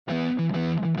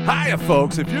Hiya,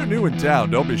 folks. If you're new in town,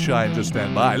 don't be shy and just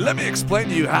stand by. Let me explain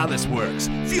to you how this works.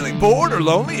 Feeling bored or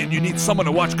lonely and you need someone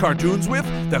to watch cartoons with?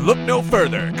 Then look no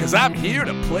further, because I'm here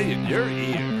to play in your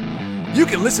ear. You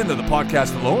can listen to the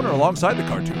podcast alone or alongside the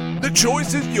cartoon. The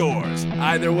choice is yours.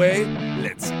 Either way,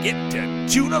 let's get to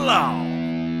tune along.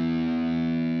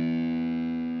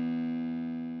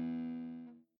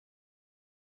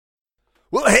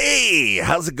 Well, hey,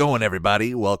 how's it going,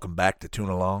 everybody? Welcome back to Tune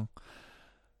Along.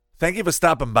 Thank you for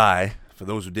stopping by. For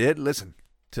those who did, listen,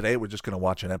 today we're just going to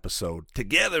watch an episode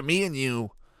together, me and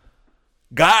you.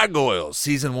 Gargoyles,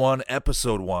 Season 1,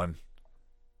 Episode 1.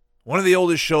 One of the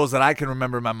oldest shows that I can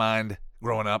remember in my mind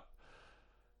growing up.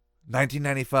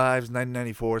 1995,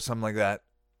 1994, something like that.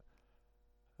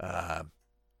 I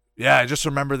just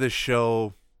remember this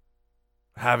show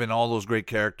having all those great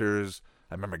characters.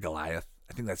 I remember Goliath.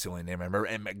 I think that's the only name I remember.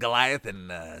 And Goliath and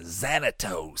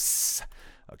Xanatos.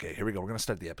 Okay, here we go. We're going to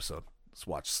start the episode.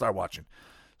 Let's start watching.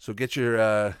 So get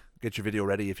your video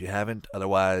ready if you haven't.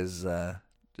 Otherwise,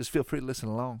 just feel free to listen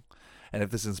along. And if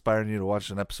this is inspiring you to watch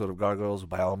an episode of Gargoyles,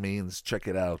 by all means, check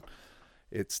it out.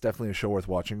 It's definitely a show worth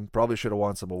watching. Probably should have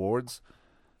won some awards.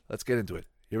 Let's get into it.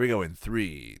 Here we go in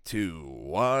 3, 2,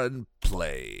 1,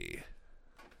 play.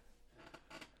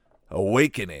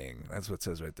 Awakening. That's what it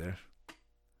says right there.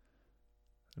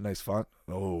 Nice font.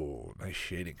 Oh, nice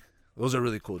shading. Those are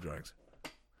really cool drawings.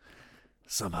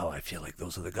 Somehow I feel like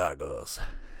those are the gargoyles.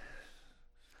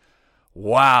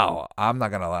 Wow. I'm not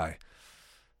going to lie.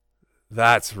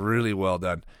 That's really well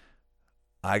done.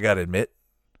 I got to admit,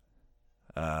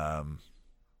 I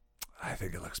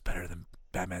think it looks better than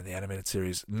Batman the Animated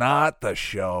Series. Not the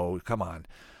show. Come on.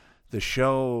 The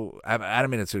show,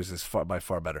 Animated Series is by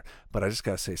far better. But I just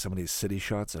got to say, some of these city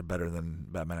shots are better than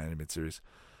Batman Animated Series.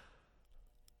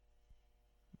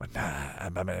 But nah,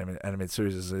 Batman Animated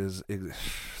Series is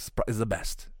the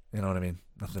best. You know what I mean?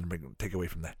 Nothing to take away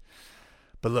from that.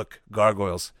 But look,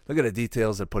 Gargoyles. Look at the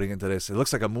details they're putting into this. It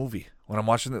looks like a movie. When I'm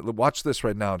watching it, watch this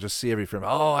right now. Just see every frame.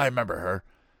 Oh, I remember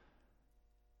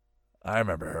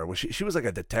her. Was she was like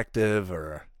a detective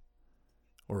or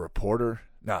a reporter?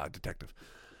 No, a detective.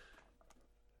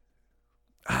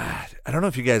 I don't know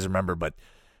if you guys remember, but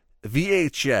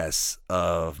VHS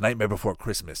of Nightmare Before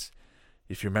Christmas.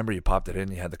 If you remember, you popped it in.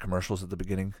 You had the commercials at the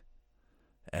beginning.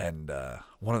 And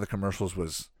one of the commercials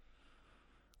was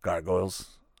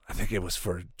Gargoyles. I think it was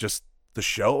for just the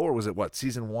show, or was it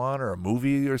season 1 or a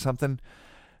movie or something?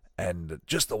 And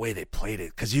just the way they played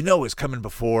it, because it's coming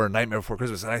before Nightmare Before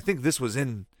Christmas. And I think this was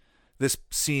in this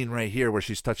scene right here where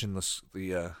she's touching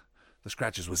the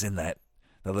scratches was in that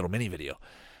little mini video.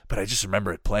 But I just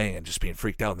remember it playing and just being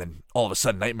freaked out. And then all of a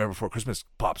sudden, Nightmare Before Christmas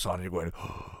pops on, and you're going,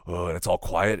 oh, and it's all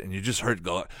quiet, and you just heard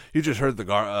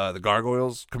the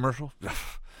Gargoyles commercial. Look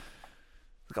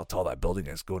how tall that building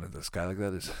is going into the sky like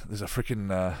that. There's a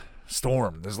freaking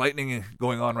storm. There's lightning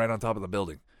going on right on top of the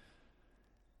building.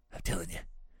 I'm telling you.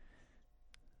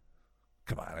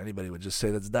 Come on, anybody would just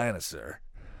say that's Dinosaur.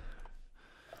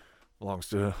 Belongs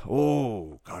to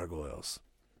Gargoyles.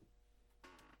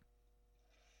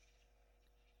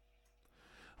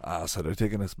 So they're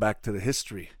taking us back to the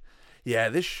history. Yeah,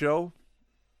 this show,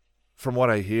 from what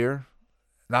I hear,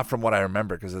 not from what I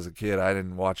remember, because as a kid I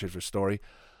didn't watch it for story.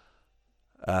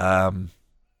 I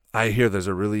hear there's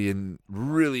a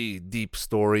really deep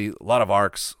story, a lot of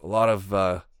arcs, a lot of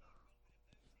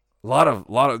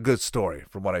good story.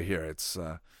 From what I hear, it's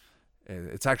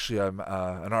actually an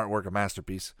artwork, a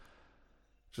masterpiece.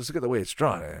 Just look at the way it's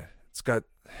drawn. It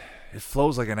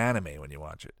flows like an anime when you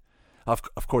watch it.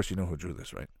 Of course, you know who drew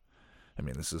this, right? I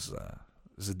mean, this is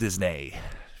a Disney,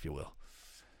 if you will.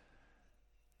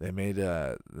 They made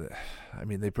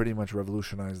they pretty much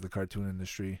revolutionized the cartoon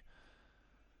industry.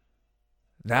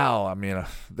 Now, I mean,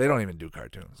 they don't even do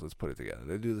cartoons. Let's put it together.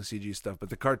 They do the CG stuff,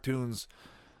 but the cartoons,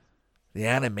 the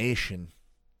animation,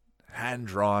 hand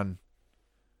drawn,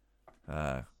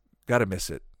 gotta miss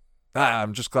it.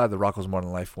 I'm just glad the Rocko's More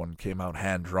Than Life one came out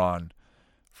hand drawn.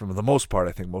 For the most part,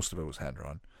 I think most of it was hand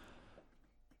drawn.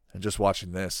 And just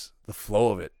watching this, the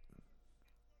flow of it.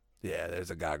 Yeah, there's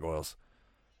the gargoyles.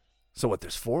 So what,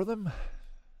 there's 4 of them?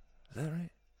 Is that right?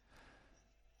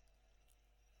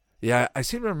 Yeah, I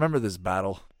seem to remember this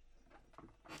battle.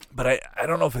 But I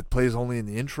don't know if it plays only in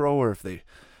the intro or if they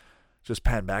just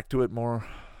pan back to it more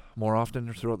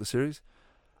often throughout the series.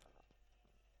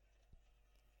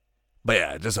 But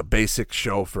yeah, just a basic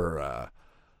show for a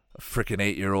freaking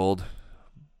 8-year-old.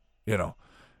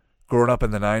 Growing up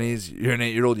in the 90s, you're an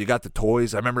 8-year-old, you got the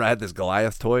toys. I remember I had this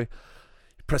Goliath toy.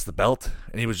 You press the belt,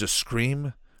 and he would just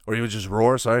scream, or he would just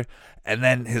roar, and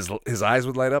then his eyes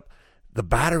would light up. The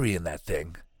battery in that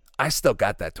thing, I still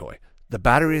got that toy. The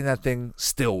battery in that thing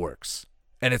still works.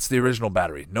 And it's the original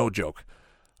battery, no joke.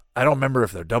 I don't remember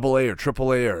if they're AA or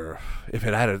AAA or if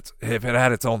it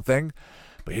had its own thing.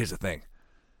 But here's the thing.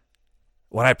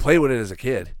 When I played with it as a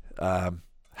kid,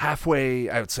 halfway,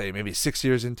 I would say maybe 6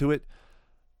 years into it,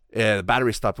 the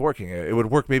battery stopped working. It would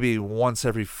work maybe once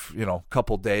every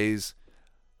couple days.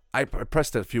 I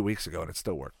pressed it a few weeks ago and it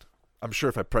still worked. I'm sure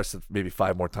if I pressed it maybe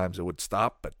 5 more times it would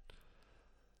stop, but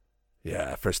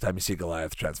yeah, first time you see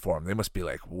Goliath transform, they must be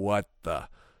like, what the?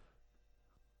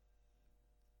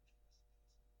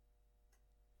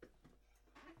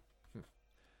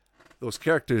 Those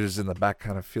characters in the back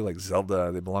kind of feel like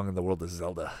Zelda. They belong in the world of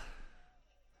Zelda.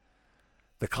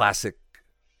 The classic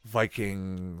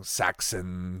Viking,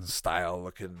 Saxon style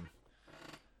looking.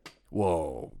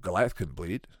 Whoa, Goliath couldn't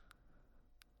bleed.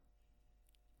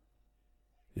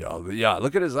 Yeah,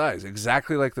 look at his eyes.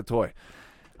 Exactly like the toy.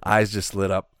 Eyes just lit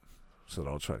up. So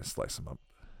don't try to slice them up.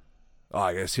 Oh,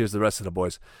 I guess here's the rest of the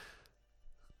boys.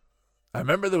 I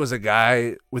remember there was a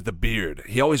guy with a beard.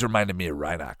 He always reminded me of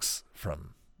Rhinox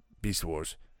from Beast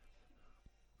Wars.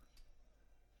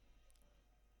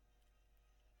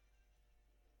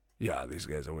 Yeah, these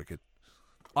guys are wicked.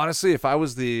 Honestly, if I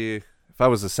was the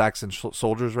Saxon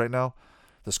soldiers right now,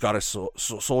 the Scottish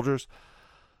soldiers,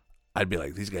 I'd be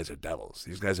like, these guys are devils.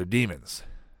 These guys are demons.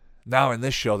 Now in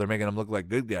this show, they're making them look like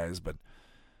good guys, but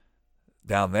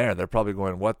down there, they're probably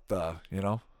going, what the,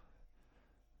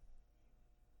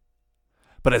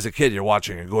 But as a kid, you're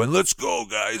watching and going, let's go,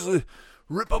 guys.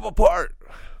 Rip them apart.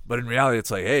 But in reality, it's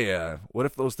like, hey, what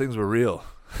if those things were real?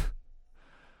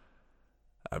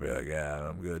 I'd be like, yeah,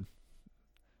 I'm good.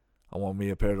 I want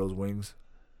me a pair of those wings.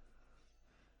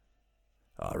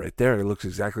 Right there, it looks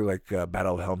exactly like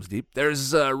Battle of Helm's Deep.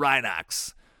 There's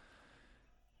Rhinox.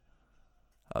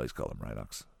 I always call him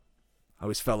Rhinox. I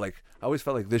always felt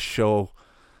like this show,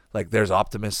 like there's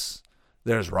Optimus,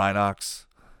 there's Rhinox,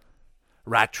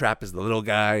 Rat Trap is the little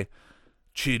guy,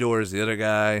 Cheetor is the other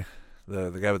guy, the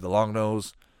guy with the long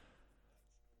nose.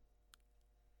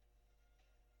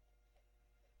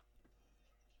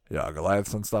 Yeah,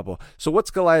 Goliath's unstoppable. So what's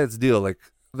Goliath's deal? Like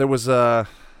there's an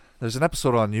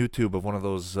episode on YouTube of one of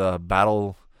those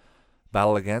battle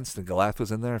against, and Goliath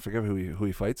was in there. I forget who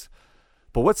he fights.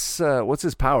 But what's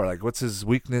his power? Like what's his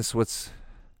weakness?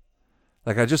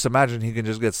 Like I just imagine he can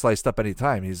just get sliced up any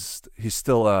time. He's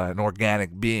still an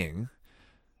organic being.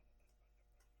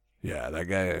 Yeah,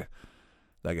 that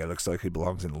guy looks like he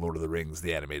belongs in Lord of the Rings,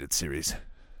 the animated series.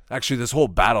 Actually, this whole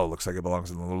battle looks like it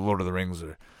belongs in the Lord of the Rings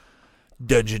or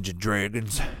Dungeons and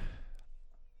Dragons.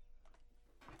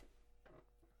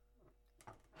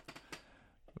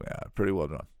 Yeah, pretty well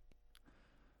done.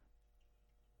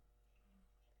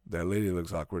 That lady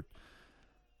looks awkward.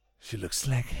 She looks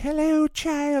like, hello,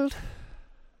 child.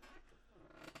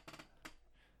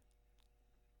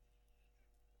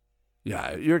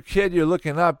 Yeah, you're a kid, you're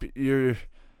looking up, your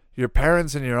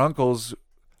parents and your uncles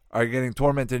are getting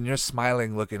tormented and you're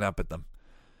smiling looking up at them.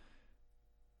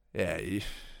 Yeah,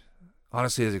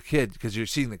 honestly, as a kid, because you're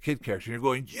seeing the kid character, you're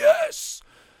going, yes!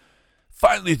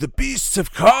 Finally, the beasts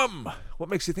have come! What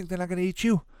makes you think they're not going to eat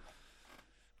you?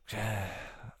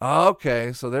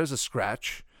 Okay, so there's a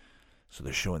scratch. So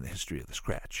they're showing the history of the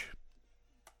scratch.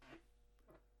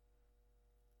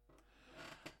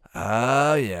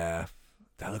 Oh, yeah.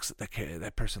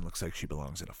 That person looks like she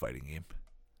belongs in a fighting game.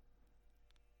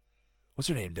 What's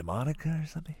her name? Demonica or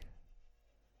something?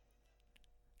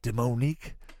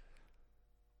 Demonique?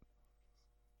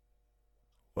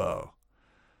 Whoa.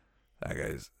 That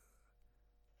guy's...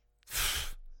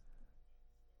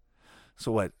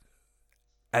 So what?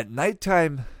 At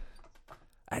nighttime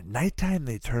they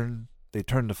turn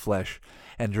to flesh,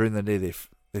 and during the day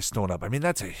they stone up. I mean,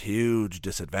 that's a huge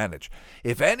disadvantage.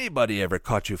 If anybody ever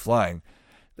caught you flying,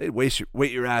 they'd wait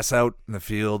your ass out in the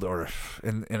field or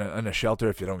in a shelter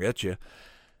if you don't get you.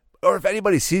 Or if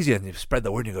anybody sees you and you spread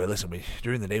the word and you go, listen,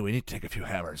 during the day we need to take a few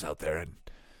hammers out there and,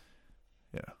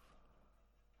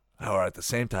 or at the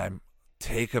same time,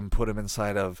 take him, put him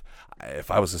inside of, if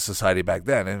I was a society back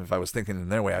then, and if I was thinking in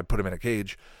their way, I'd put him in a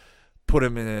cage, put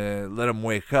him in let him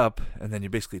wake up, and then you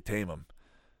basically tame him.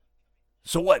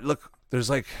 So what? Look, there's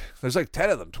like 10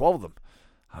 of them, 12 of them.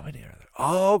 How many are there?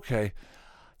 Oh, okay.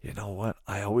 You know what?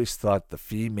 I always thought the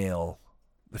female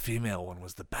one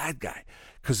was the bad guy.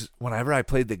 Because whenever I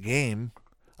played the game,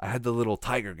 I had the little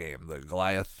tiger game, the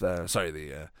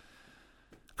the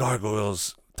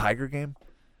Gargoyles tiger game.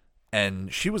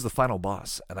 And she was the final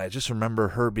boss. And I just remember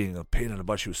her being a pain in the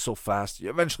butt. She was so fast. You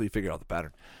eventually figure out the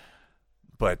pattern.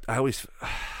 But I always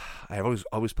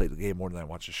played the game more than I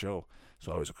watched the show.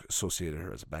 So I always associated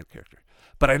her as a bad character.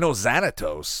 But I know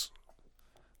Xanatos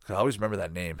I always remember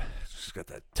that name. She's got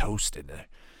that toast in there.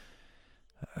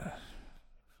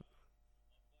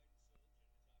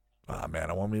 Man,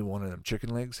 I want me one of them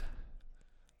chicken legs.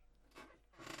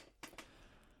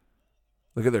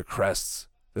 Look at their crests.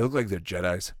 They look like they're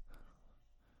Jedis.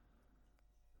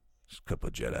 Just a couple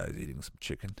of Jedis eating some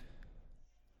chicken.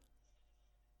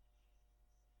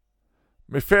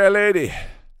 My fair lady,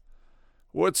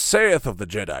 what saith of the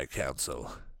Jedi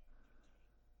Council?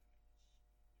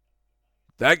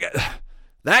 That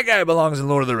guy belongs in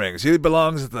Lord of the Rings. He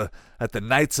belongs at the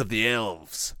Knights of the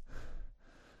Elves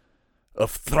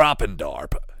of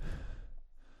Throppendarp.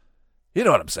 You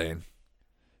know what I'm saying?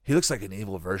 He looks like an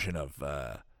evil version of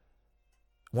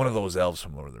one of those elves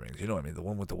from Lord of the Rings. You know what I mean? The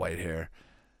one with the white hair.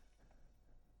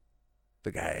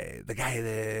 The guy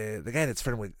that's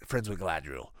friends with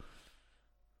Galadriel.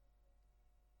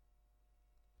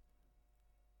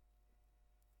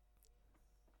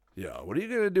 Yeah, what are you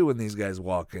going to do when these guys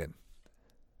walk in?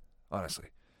 Honestly.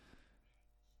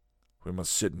 We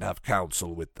must sit and have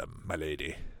counsel with them, my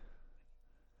lady.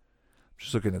 I'm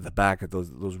just looking at the back at those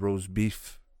roast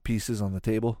beef pieces on the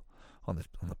table, on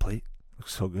the plate.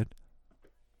 Looks so good.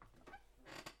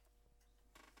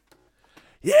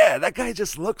 Yeah, that guy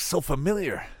just looks so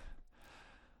familiar.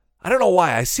 I don't know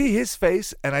why. I see his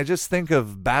face and I just think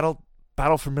of Battle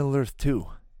for Middle-earth 2.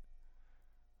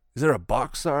 Is there a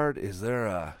Boxard? Is there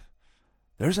a...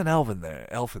 There's an elf in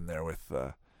there with...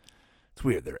 it's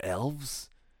weird. They're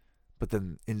elves, but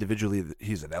then individually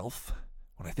he's an elf.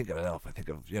 When I think of an elf, I think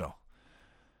of,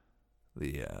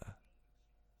 the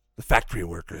factory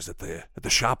workers at the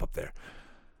shop up there.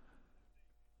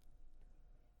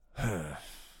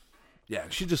 Yeah,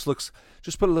 she just looks...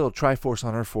 Just put a little Triforce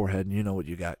on her forehead and you know what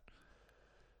you got.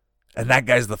 And that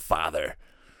guy's the father.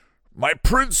 My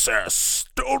princess,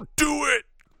 don't do it!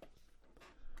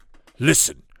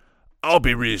 Listen, I'll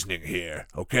be reasoning here,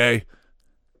 okay?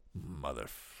 Motherfucker.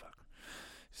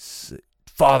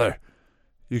 Father,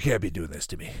 you can't be doing this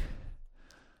to me.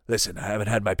 Listen, I haven't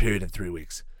had my period in 3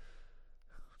 weeks.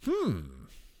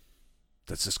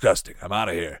 That's disgusting. I'm out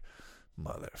of here.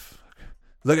 Motherfucker.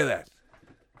 Look at that.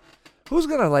 Who's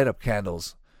going to light up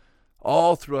candles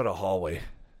all throughout a hallway?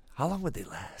 How long would they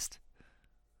last?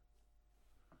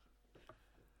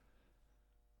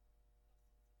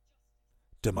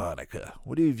 Demonica,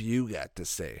 what have you got to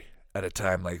say at a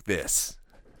time like this?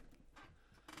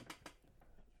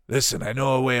 Listen, I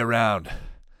know a way around.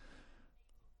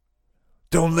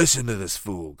 Don't listen to this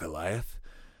fool, Goliath.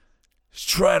 He's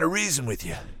trying to reason with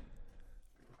you.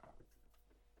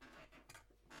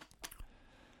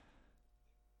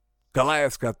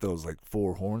 Goliath's got those,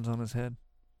 4 horns on his head.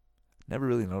 Never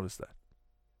really noticed that.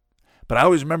 But I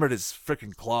always remembered his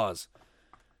freaking claws.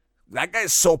 That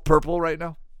guy's so purple right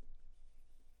now.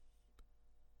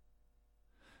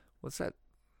 What's that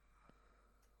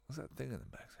thing in the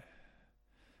back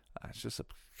there? It's just a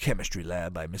chemistry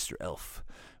lab by Mr. Elf.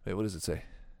 Wait, what does it say?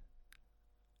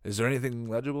 Is there anything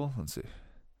legible? Let's see.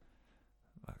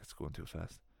 It's going too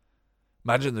fast.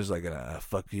 Imagine there's a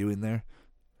fuck you in there.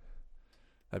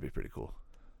 That'd be pretty cool.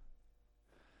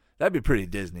 That'd be pretty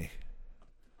Disney.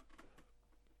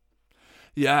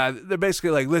 Yeah, they're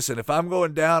basically listen, if I'm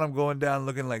going down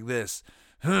looking like this.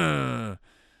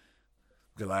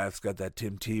 Goliath's got that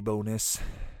Tim Tebow-ness.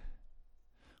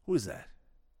 Who is that?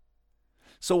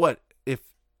 So what?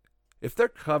 If they're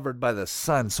covered by the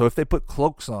sun, so if they put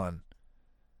cloaks on,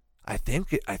 I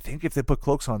think if they put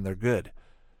cloaks on, they're good.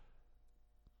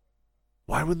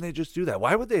 Why wouldn't they just do that?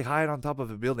 Why would they hide on top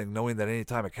of a building knowing that any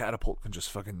time a catapult can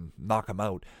just fucking knock them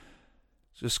out?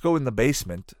 Just go in the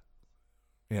basement,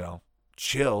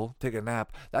 chill, take a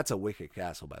nap. That's a wicked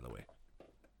castle, by the way.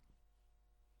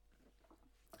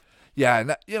 Yeah,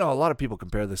 and a lot of people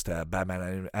compare this to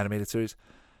Batman animated series.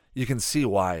 You can see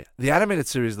why. The animated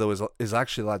series, though, is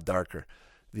actually a lot darker.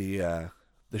 The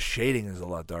shading is a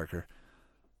lot darker.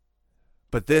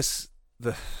 But they're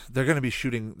going to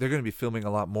be filming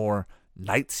a lot more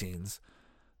night scenes,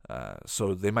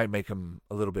 so they might make them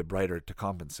a little bit brighter to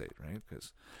compensate, right?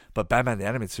 But Batman the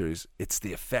Animated Series, it's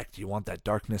the effect. You want that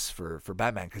darkness for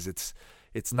Batman because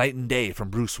it's night and day from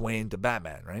Bruce Wayne to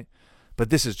Batman, right? But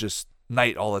this is just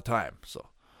night all the time. So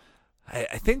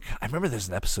I remember there's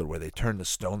an episode where they turn the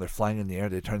stone. They're flying in the air.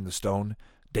 They turn the stone.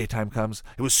 Daytime comes.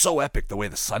 It was so epic the way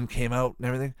the sun came out and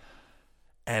everything.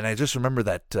 And I just remember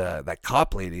that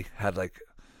cop lady had a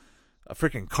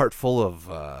freaking cart full of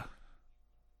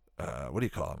what do you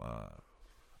call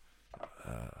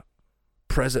them?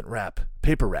 Present wrap,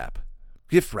 paper wrap,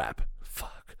 gift wrap.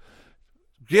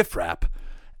 Gift wrap,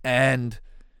 and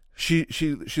she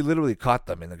literally caught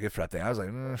them in the gift wrap thing. I was like,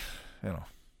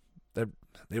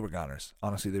 they were goners.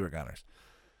 Honestly, they were goners.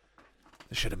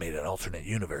 They should have made an alternate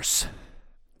universe.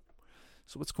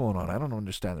 So what's going on? I don't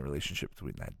understand the relationship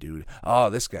between that dude. Oh,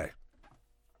 this guy.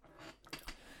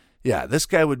 Yeah, this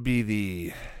guy would be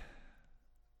the...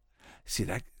 See,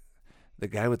 the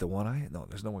guy with the one eye? No,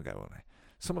 there's no one guy with one eye.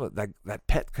 Some of that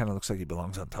pet kind of looks like he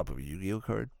belongs on top of a Yu-Gi-Oh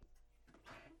card.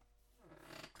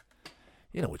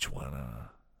 You know which one?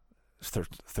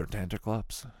 Third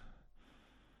Tanterclops.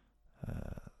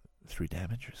 3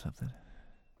 damage or something.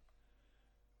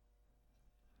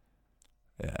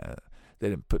 Yeah, they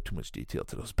didn't put too much detail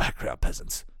to those background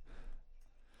peasants.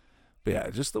 But yeah,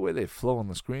 just the way they flow on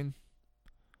the screen.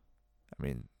 I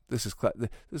mean, this is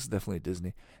definitely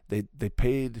Disney. They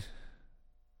paid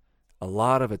a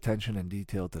lot of attention and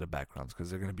detail to the backgrounds because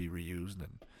they're going to be reused,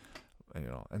 and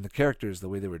and the characters, the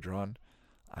way they were drawn,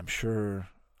 I'm sure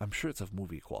it's of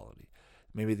movie quality.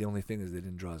 Maybe the only thing is they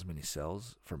didn't draw as many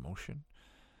cells for motion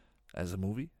as a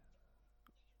movie.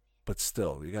 But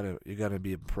still, you gotta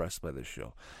be impressed by this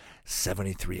show.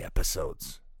 73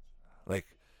 episodes. Like,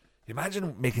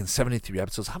 imagine making 73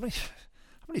 episodes. How many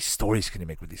stories can you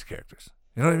make with these characters?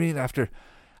 You know what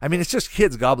I mean? It's just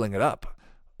kids gobbling it up.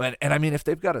 And I mean, if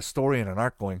they've got a story and an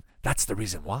arc going, that's the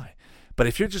reason why. But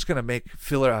if you're just gonna make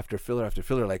filler after filler after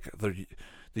filler, like the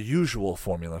usual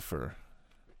formula for,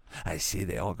 I see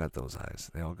they all got those eyes.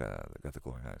 They got the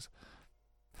glowing eyes.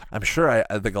 I'm sure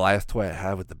the Goliath toy I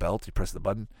have with the belt, you press the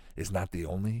button, is not the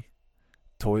only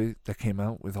toy that came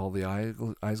out with all the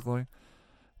eyes glowing.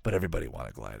 But everybody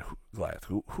wanted Goliath.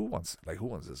 Who wants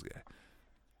this guy?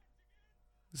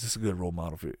 Is this a good role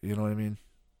model for you? You know what I mean?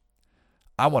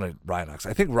 I wanted Rhinox.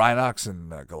 I think Rhinox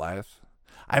and Goliath.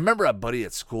 I remember a buddy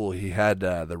at school. He had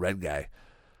the red guy.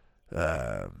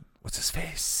 What's his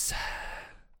face?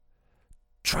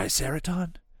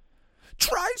 Triceraton.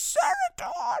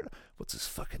 What's his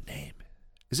fucking name?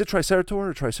 Is it Tricerator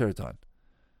or Triceraton?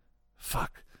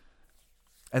 Fuck.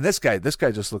 And this guy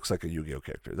just looks like a Yu-Gi-Oh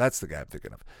character. That's the guy I'm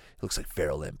thinking of. He looks like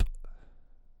Feral Imp.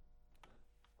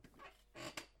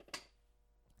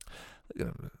 Look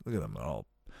at him all.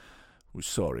 We're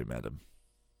sorry, madam.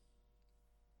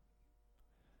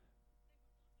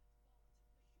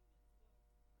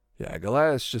 Yeah,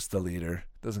 Goliath's just the leader.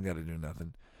 Doesn't got to do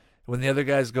nothing. When the other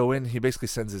guys go in, he basically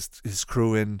sends his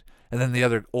crew in, and then the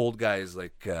other old guy is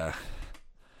like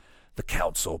the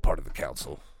council, part of the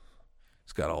council.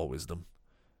 He's got all wisdom.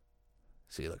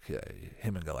 See, look, yeah,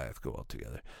 him and Goliath go out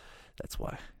together. That's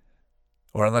why.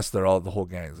 Or unless the whole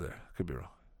gang's there. Could be wrong.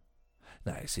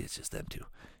 Nah, you see, it's just them two.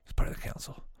 He's part of the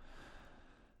council.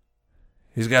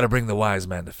 He's got to bring the wise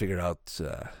man to figure out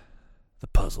the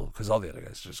puzzle, because all the other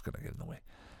guys are just going to get in the way.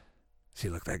 See,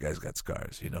 look, that guy's got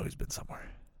scars. You know he's been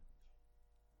somewhere.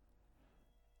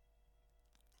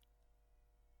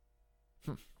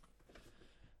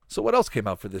 So what else came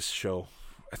out for this show?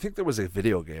 I think there was a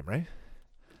video game, right?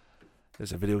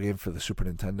 There's a video game for the Super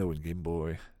Nintendo and Game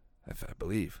Boy, I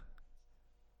believe.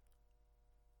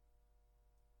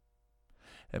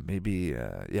 And maybe,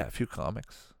 a few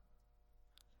comics.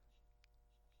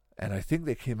 And I think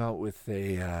they came out with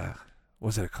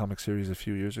was it a comic series a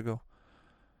few years ago?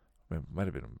 It might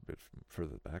have been a bit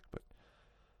further back, but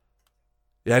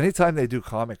yeah, anytime they do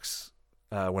comics,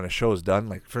 when a show is done,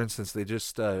 like for instance, they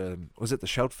just was it the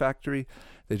Shout Factory?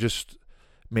 They just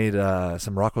made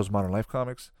some Rocko's Modern Life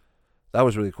comics. That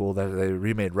was really cool. That they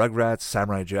remade Rugrats,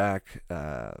 Samurai Jack,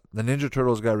 the Ninja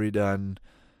Turtles got redone.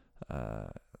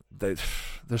 There's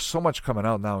so much coming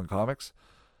out now in comics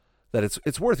that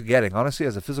it's worth getting. Honestly,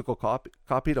 as a physical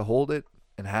copy to hold it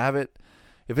and have it.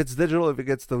 If it's digital, if it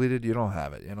gets deleted, you don't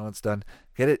have it. You know, it's done.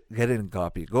 Get it in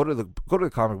copy. Go to the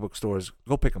comic book stores.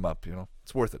 Go pick them up. You know,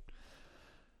 it's worth it.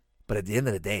 But at the end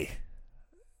of the day,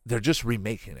 they're just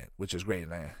remaking it, which is great.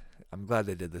 And I'm glad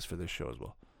they did this for this show as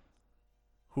well.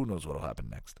 Who knows what'll happen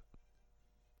next?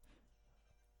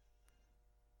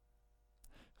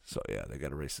 So yeah, they got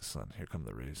to race the sun. Here come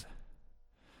the rays.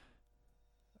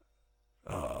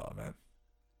 Oh man,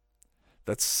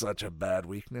 that's such a bad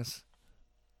weakness.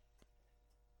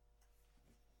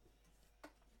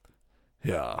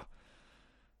 Yeah.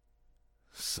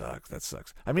 That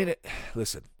sucks. I mean,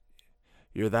 listen,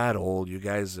 you're that old. You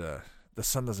guys, the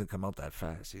sun doesn't come out that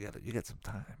fast. You got some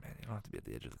time, man. You don't have to be at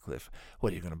the edge of the cliff.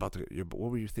 What are you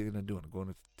what were you thinking of doing?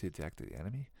 Going to attack the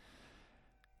enemy?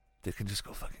 They can just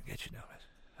go fucking get you now,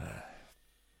 man.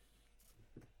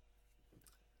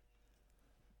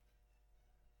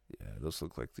 Yeah, those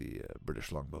look like the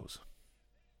British longbows.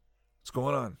 What's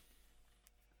going on?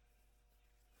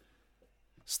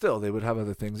 Still, they would have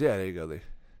other things. Yeah, there you go. They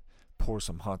pour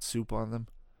some hot soup on them.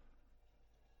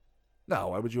 No,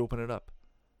 why would you open it up?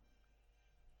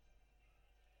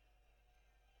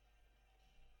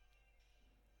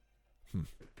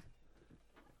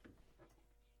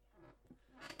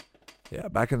 Yeah,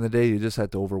 back in the day, you just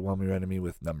had to overwhelm your enemy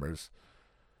with numbers.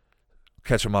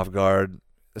 Catch him off guard.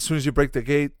 As soon as you break the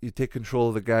gate, you take control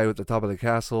of the guy at the top of the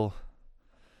castle.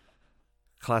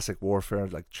 Classic warfare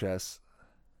like chess.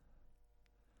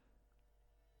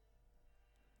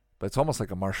 But it's almost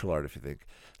like a martial art if you think.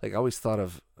 Like I always thought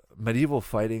of medieval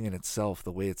fighting in itself,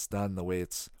 the way it's done, the way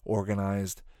it's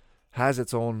organized, has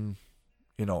its own,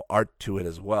 art to it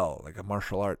as well, like a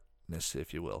martial artness,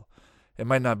 if you will. It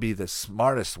might not be the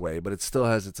smartest way, but it still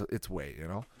has its way,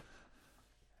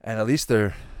 And at least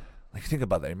they're, like, think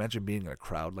about that. Imagine being in a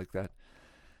crowd like that,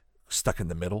 stuck in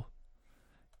the middle,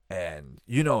 and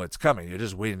it's coming. You're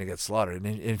just waiting to get slaughtered.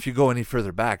 And if you go any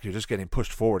further back, you're just getting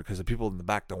pushed forward because the people in the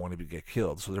back don't want to get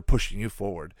killed, so they're pushing you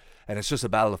forward. And it's just a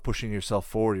battle of pushing yourself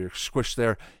forward. You're squished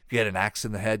there. You get an axe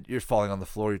in the head. You're falling on the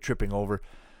floor. You're tripping over.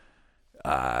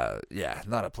 Yeah,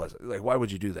 not a pleasant. Like, why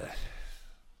would you do that?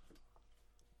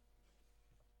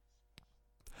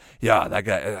 Yeah, that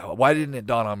guy. Why didn't it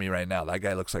dawn on me right now? That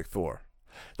guy looks like Thor.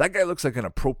 That guy looks like an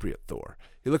appropriate Thor.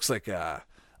 He looks like a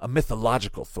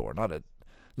mythological Thor, not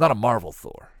a Marvel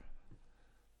Thor.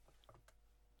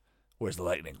 Where's the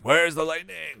lightning? Where's the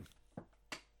lightning?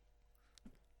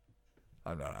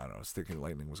 I don't know. I was thinking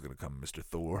lightning was going to come, Mr.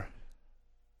 Thor.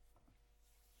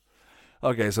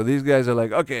 Okay, so these guys are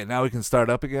like, okay, now we can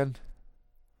start up again.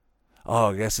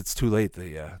 Oh, I guess it's too late.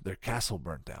 Their castle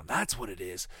burnt down. That's what it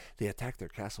is. They attacked their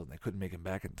castle and they couldn't make it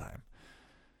back in time.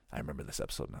 I remember this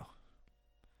episode now.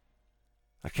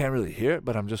 I can't really hear it,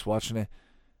 but I'm just watching it.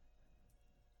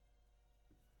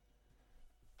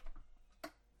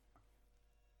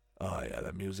 Oh, yeah,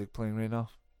 that music playing right now.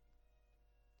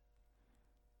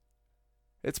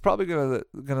 It's probably gonna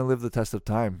live the test of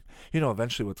time.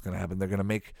 Eventually what's gonna happen? They're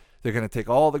gonna take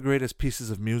all the greatest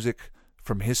pieces of music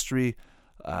from history,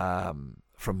 from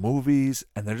movies,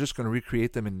 and they're just gonna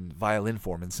recreate them in violin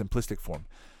form, in simplistic form,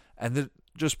 and then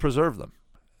just preserve them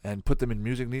and put them in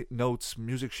music notes,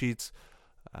 music sheets.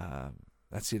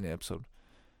 That's in the episode,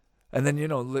 and then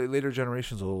later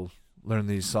generations will learn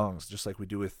these songs just like we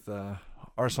do with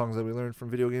our songs that we learned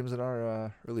from video games in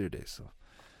our earlier days.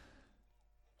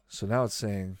 So now it's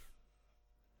saying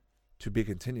to be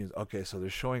continued. Okay, so they're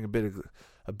showing a bit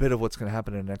of what's going to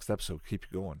happen in the next episode. Keep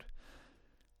going.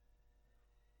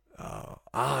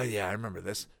 Yeah, I remember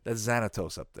this. That's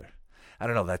Xanatos up there. I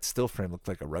don't know. That still frame looked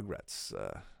like a Rugrats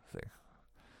thing.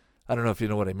 I don't know if you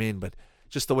know what I mean, but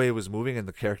just the way it was moving and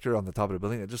the character on the top of the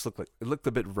building, it looked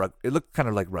a bit it looked kind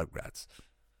of like Rugrats.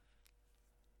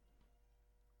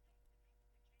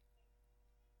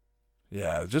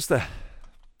 Yeah,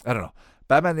 I don't know.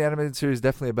 Batman the Animated Series is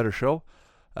definitely a better show,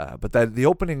 but the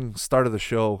opening start of the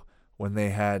show when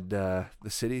they had the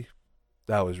city,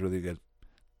 that was really good.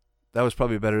 That was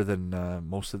probably better than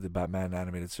most of the Batman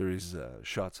Animated Series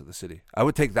shots of the city. I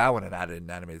would take that one and add it in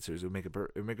the Animated Series. It would make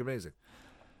it amazing.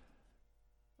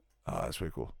 Oh, that's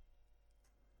pretty cool.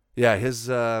 Yeah,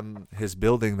 his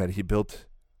building that he built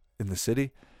in the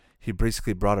city, he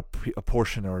basically brought a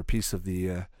portion or a piece of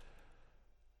the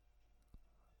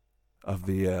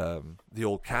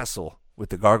old castle with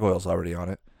the gargoyles already on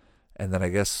it, and then I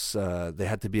guess they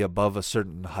had to be above a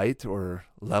certain height or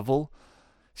level.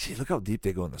 See, look how deep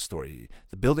they go in the story.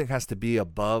 The building has to be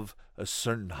above a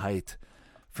certain height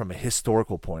from a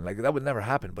historical point. Like, that would never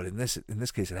happen, but in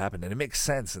this case it happened, and it makes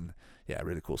sense. And yeah,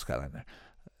 really cool skyline there.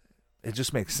 It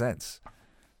just makes sense.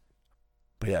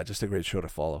 But yeah, just a great show to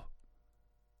follow.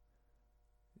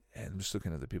 And I'm just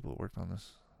looking at the people who worked on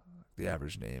this. The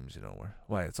average names,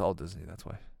 why it's all Disney, that's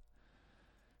why.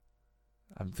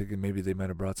 I'm thinking maybe they might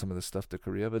have brought some of this stuff to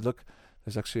Korea, but look,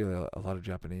 there's actually a lot of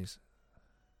Japanese.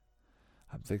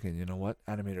 I'm thinking, you know what,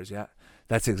 animators, yeah,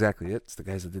 that's exactly it. It's the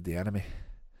guys that did the anime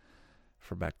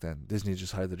from back then. Disney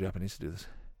just hired the Japanese to do this.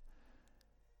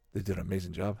 They did an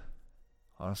amazing job,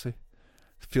 honestly.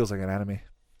 It feels like an anime.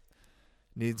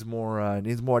 Needs more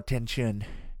attention.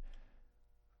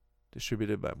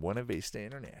 Distributed by Buena Vista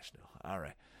International. All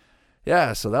right.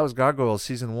 Yeah, so that was Gargoyles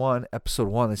Season 1, Episode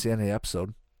 1. That's the end of the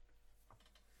episode.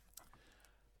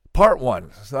 Part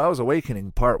 1. So that was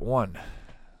Awakening, Part 1.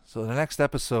 So the next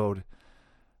episode,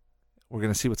 we're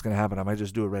going to see what's going to happen. I might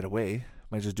just do it right away.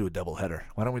 I might just do a double header.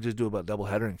 Why don't we just do a double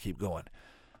header and keep going?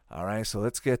 All right, so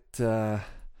let's go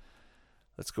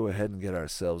ahead and get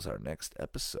ourselves our next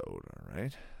episode, all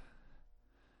right?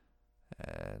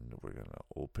 And we're going to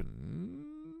open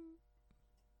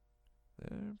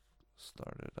there.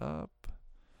 Start it up.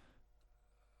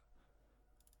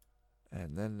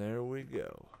 And then there we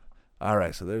go. All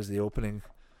right, so there's the opening.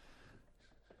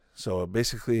 So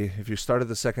basically, if you started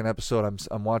the second episode,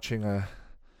 I'm watching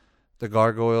the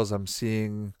gargoyles. I'm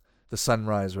seeing the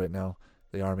sunrise right now.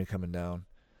 The army coming down,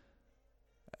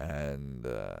 and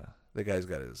the guy's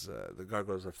got his the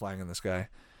gargoyles are flying in the sky.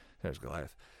 There's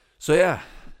Goliath. So yeah,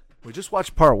 we just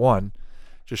watched part 1.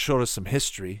 Just showed us some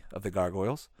history of the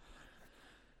gargoyles.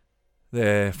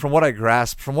 From what I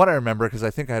grasped, from what I remember, because I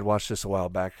think I had watched this a while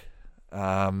back.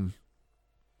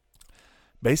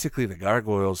 Basically, the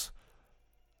gargoyles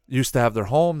used to have their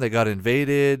home. They got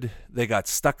invaded. They got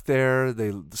stuck there.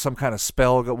 Some kind of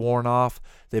spell got worn off.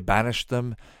 They banished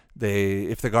them.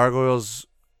 If the gargoyles,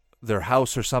 their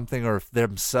house or something, or if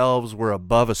themselves were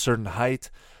above a certain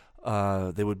height,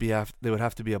 they would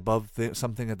have to be above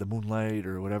something at the moonlight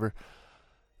or whatever.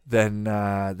 Then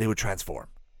they would transform.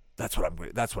 That's what I'm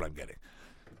getting.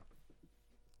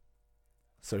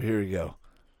 So here we go.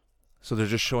 So they're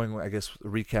just showing, I guess,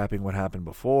 recapping what happened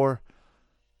before.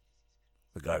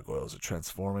 The gargoyles are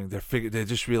transforming. They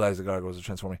just realized the gargoyles are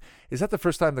transforming. Is that the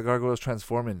first time the gargoyles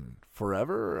transform in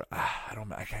forever? I don't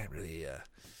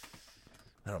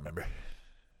remember.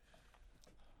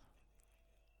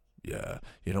 Yeah,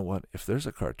 you know what? If there's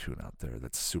a cartoon out there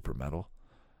that's super metal,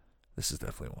 this is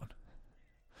definitely one.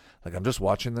 Like, I'm just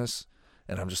watching this,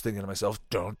 and I'm just thinking to myself,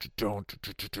 don't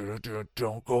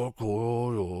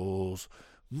gargoyles,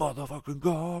 motherfucking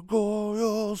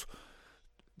gargoyles.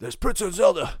 There's Princess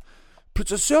Zelda.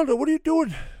 Princess Zelda, what are you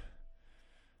doing?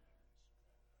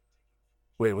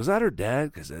 Wait, was that her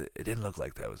dad? Because it didn't look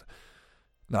like that.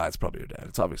 No, it's probably her dad.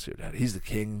 It's obviously her dad. He's the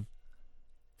king.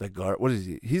 What is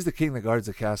he? He's the king that guards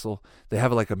the castle. They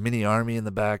have like a mini army in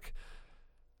the back.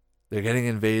 They're getting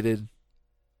invaded.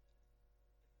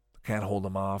 Can't hold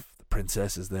them off. The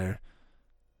princess is there.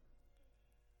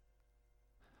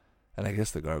 And I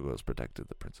guess the gargoyles protected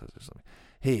the princess or something.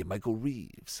 Hey, Michael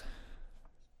Reeves.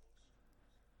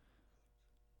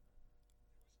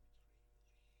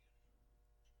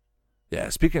 Yeah,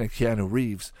 speaking of Keanu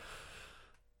Reeves,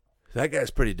 that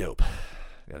guy's pretty dope,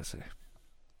 I gotta say.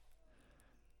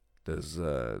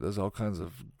 Does all kinds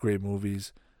of great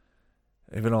movies.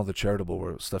 Even all the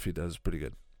charitable stuff he does is pretty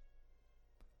good.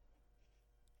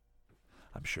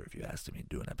 I'm sure if you asked him, he'd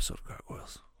do an episode of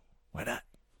Gargoyles. Why not?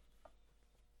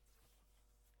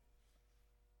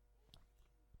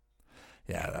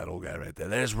 Yeah, that old guy right there.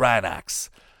 There's Rhinox.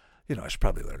 I should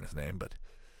probably learn his name, but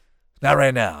not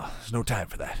right now. There's no time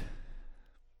for that.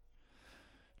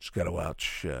 Just got to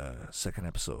watch second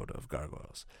episode of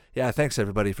Gargoyles. Yeah, thanks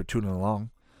everybody for tuning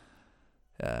along.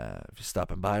 If you're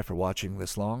stopping by for watching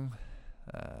this long,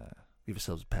 give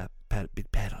yourselves a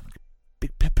big pat on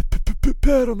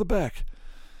the back.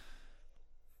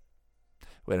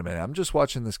 Wait a minute, I'm just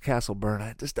watching this castle burn.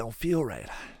 I just don't feel right.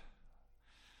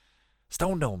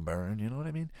 Stone don't burn, you know what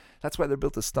I mean? That's why they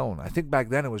built the stone. I think back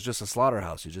then it was just a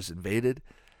slaughterhouse. You just invaded,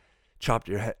 chopped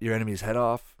your enemy's head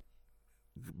off,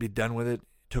 be done with it,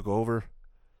 took over,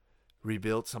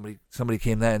 rebuilt. Somebody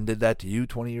came and did that to you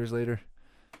 20 years later,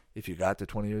 if you got to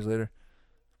 20 years later.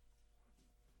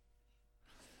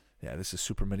 Yeah, this is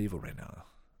super medieval right now.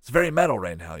 It's very metal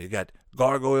right now. You got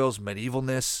gargoyles,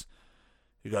 medievalness.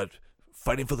 You got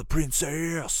fighting for the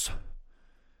princess.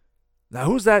 Now,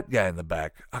 who's that guy in the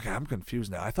back? Okay, I'm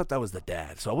confused now. I thought that was the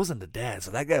dad. So it wasn't the dad.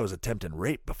 So that guy was attempting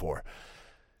rape before.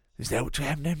 Is that what's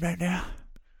happening right now?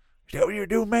 Is that what you're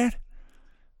doing, man?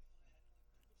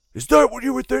 Is that what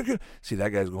you were thinking? See, that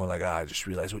guy's going like, I just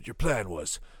realized what your plan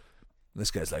was. And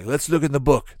this guy's like, let's look in the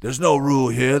book. There's no rule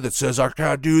here that says I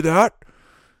can't do that.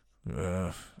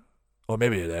 Or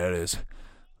maybe there it is.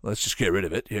 Let's just get rid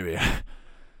of it. Here we are.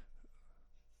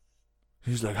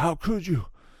 He's like, how could you?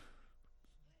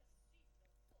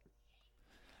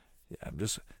 Yeah, I'm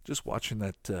just watching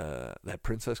that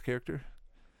princess character.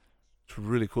 It's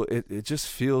really cool. It just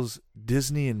feels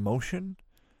Disney in motion.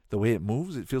 The way it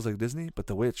moves, it feels like Disney, but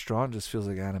the way it's drawn just feels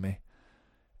like anime.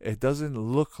 It doesn't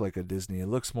look like a Disney. It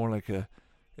looks more like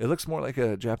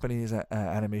a Japanese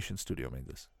animation studio made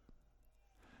this.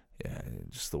 Yeah,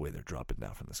 just the way they're dropping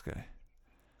down from the sky.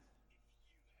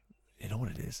 You know what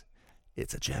it is?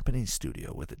 It's a Japanese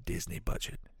studio with a Disney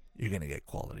budget. You're going to get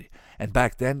quality. And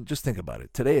back then, just think about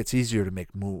it. Today, it's easier to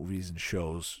make movies and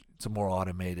shows. It's more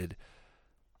automated.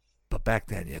 But back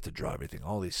then, you had to draw everything.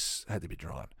 All these had to be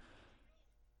drawn.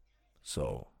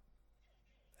 So,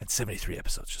 and 73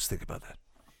 episodes. Just think about that.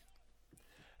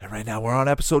 And right now, we're on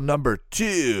episode number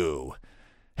 2.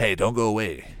 Hey, don't go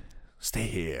away. Stay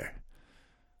here.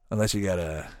 Unless you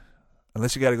gotta go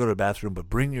to the bathroom, but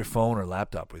bring your phone or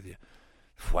laptop with you.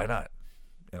 Why not?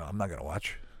 I'm not gonna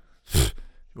watch.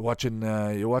 You're watching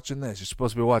this. You're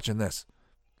supposed to be watching this.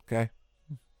 Okay?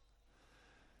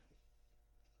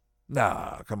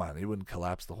 Nah, come on. You wouldn't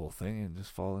collapse the whole thing and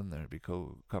just fall in there and be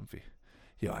comfy.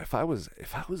 If I was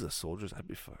a soldier, I'd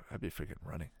be freaking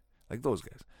running. Like those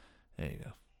guys. There you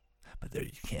go. But there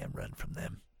you can't run from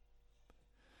them.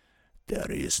 There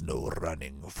is no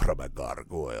running from a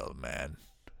gargoyle, man.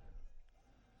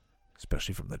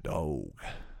 Especially from the dog.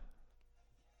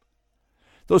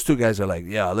 Those two guys are like,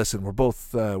 yeah, listen, we're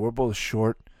both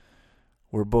short.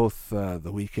 We're both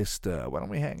the weakest. Why don't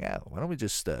we hang out? Why don't we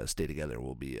just stay together?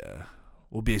 We'll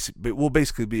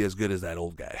basically be as good as that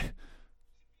old guy.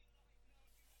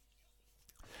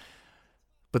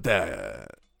 But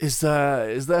is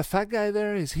that fat guy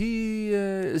there? Is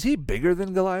he bigger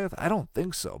than Goliath? I don't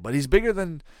think so. But he's bigger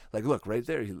than, like, look right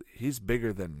there. He's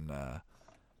bigger than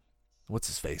what's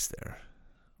his face there,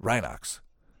 Rhinox.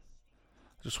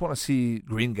 I just want to see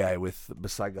green guy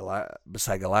beside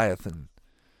Goliath in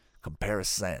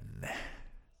comparison.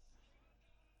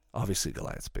 Obviously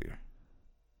Goliath's bigger.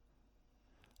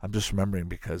 I'm just remembering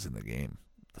because in the game,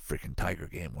 the freaking Tiger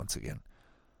game once again.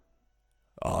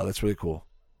 Oh, that's really cool.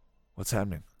 What's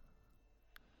happening?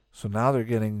 So now they're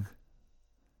getting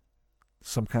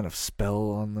some kind of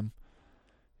spell on them.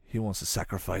 He wants to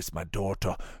sacrifice my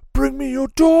daughter. Bring me your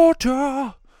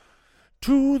daughter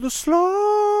to the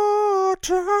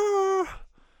slaughter.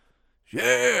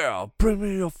 Yeah, bring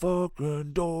me your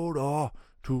fucking daughter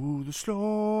to the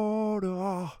slaughter.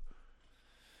 No,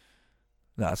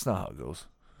 that's not how it goes.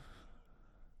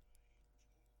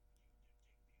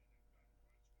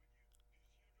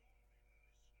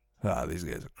 These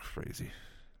guys are crazy.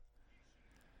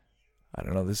 I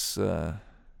don't know, this,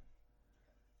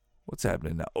 what's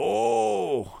happening now?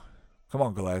 Oh! Come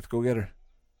on, Goliath, go get her.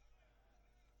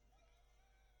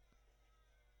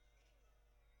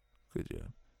 Good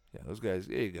job. Yeah, those guys,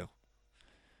 there you go.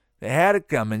 They had it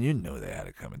coming. You knew they had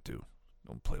it coming, too.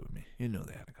 Don't play with me. You knew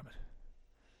they had it coming.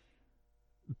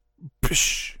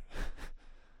 Psh!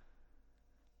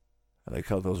 I like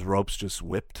how those ropes just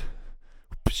whipped.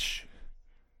 Psh!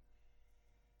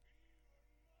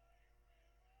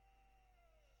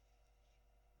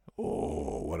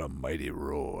 Oh, what a mighty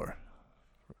roar.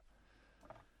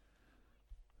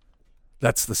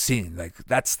 That's the scene. Like,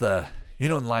 that's the... You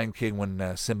know in Lion King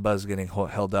when Simba's getting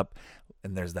held up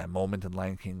and there's that moment in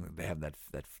Lion King, they have that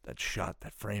shot,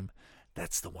 that frame.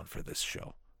 That's the one for this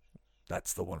show.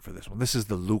 That's the one for this one. This is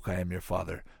the Luke, I am your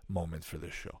father moment for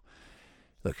this show.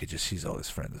 Look, he just sees all his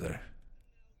friends there.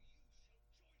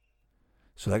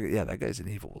 So, that guy's an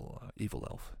evil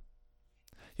elf.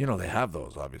 You know, they have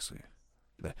those, obviously.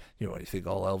 You think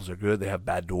all elves are good. They have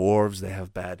bad dwarves. They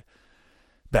have bad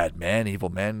men, evil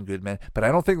men, good men. But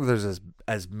I don't think there's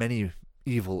as many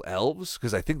evil elves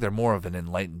because I think they're more of an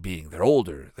enlightened being. They're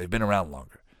older. They've been around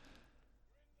longer.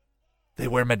 They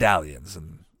wear medallions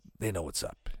and they know what's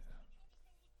up.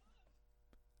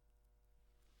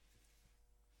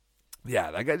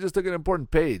 Yeah, that guy just took an important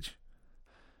page.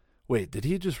 Wait, did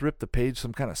he just rip the page,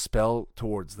 some kind of spell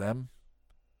towards them?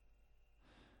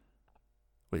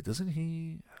 Wait, doesn't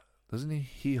he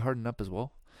harden up as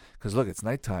well? Because look, it's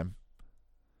nighttime.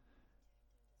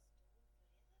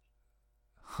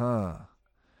 Huh.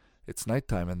 It's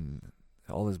nighttime and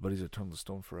all his buddies are turned to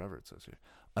stone forever, it says here.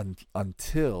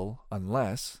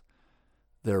 Unless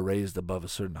they're raised above a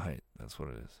certain height. That's what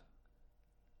it is.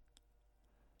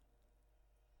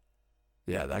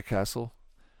 Yeah, that castle.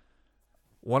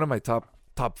 One of my top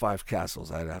 5 castles,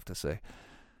 I'd have to say.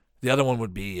 The other one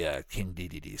would be King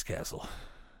Dedede's castle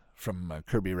from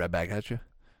Kirby Red Bag Hatcha.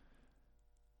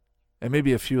 And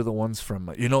maybe a few of the ones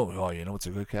from, you know what's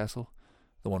a good castle?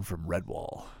 The one from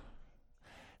Redwall.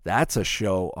 That's a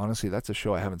show, honestly, that's a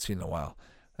show I haven't seen in a while.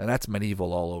 And that's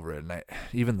medieval all over it. And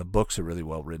even the books are really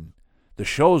well written. The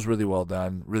show is really well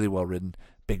done, really well written.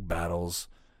 Big battles,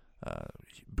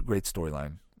 great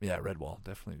storyline. Yeah, Redwall,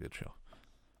 definitely a good show.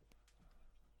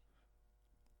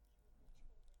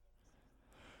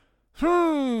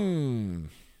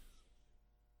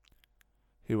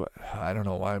 I don't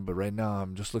know why, but right now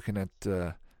I'm just looking at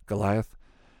Goliath,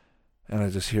 and I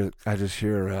just hear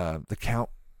the count.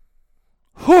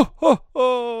 Ho ho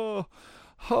ho!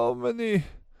 How many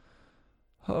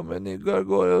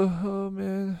gargoyle? Oh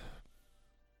man,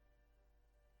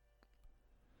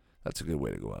 that's a good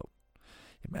way to go out.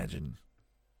 Imagine,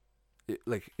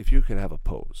 like, if you could have a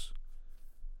pose,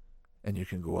 and you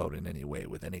can go out in any way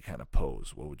with any kind of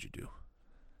pose, what would you do?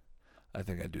 I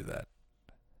think I'd do that.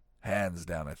 Hands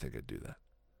down, I think I'd do that.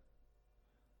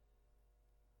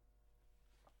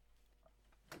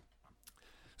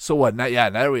 So what? Now,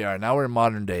 yeah, there we are. Now we're in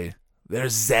modern day.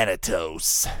 There's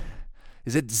Xanatos.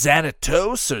 Is it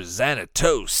Xanatos or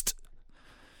Xanatoast?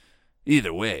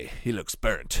 Either way, he looks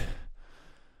burnt.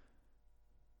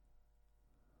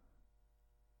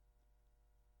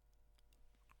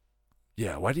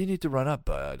 Yeah, why do you need to run up,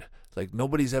 bud? Like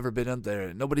nobody's ever been up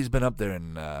there. Nobody's been up there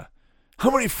in how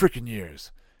many freaking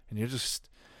years? And you're just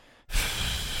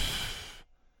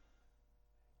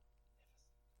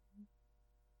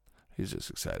he's just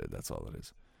excited. That's all it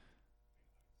is.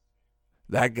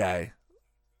 That guy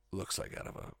looks like out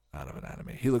of an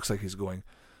anime. He looks like he's going,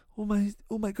 oh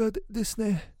my God,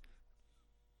 Disney.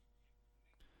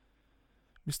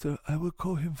 Mister, I will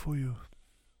call him for you.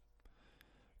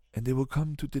 And they will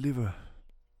come to deliver.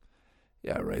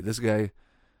 Yeah, right. This guy,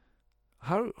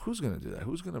 who's going to do that?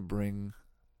 Who's going to bring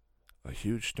a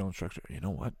huge stone structure? You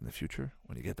know what? In the future,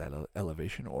 when you get that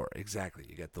elevation, or exactly,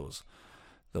 you get those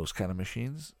kind of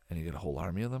machines, and you get a whole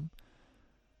army of them.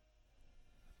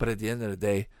 But at the end of the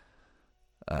day,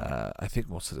 I think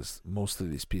most of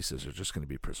these pieces are just going to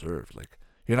be preserved. Like,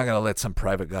 you're not going to let some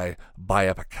private guy buy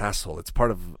up a castle. It's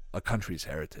part of a country's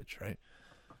heritage, right?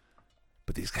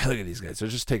 But these guys, look at these guys. They're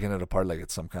just taking it apart like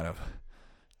it's some kind of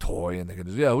toy, and they can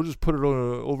just, we'll just put it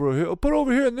over here. I'll put it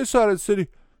over here on this side of the city.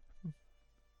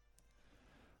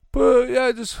 But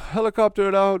yeah, just helicopter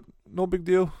it out. No big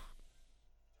deal.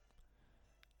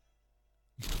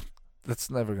 That's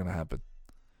never going to happen.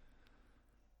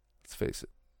 Let's face it.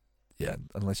 Yeah,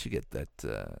 unless you get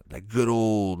that good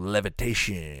old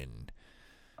levitation.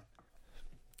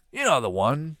 You know the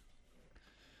one.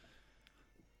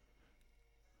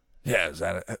 Yeah,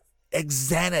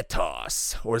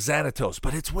 Xanatos or Xanatos,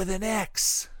 but it's with an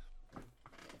X.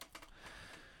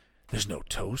 There's no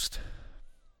toast.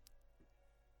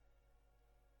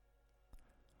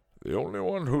 The only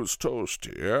one who's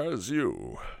toasty is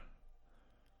you.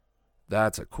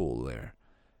 That's a cool lair.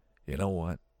 You know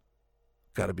what?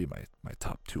 Gotta be my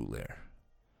top 2 lair.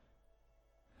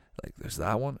 Like, there's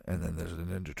that one, and then there's the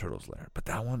Ninja Turtles lair. But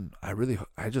that one,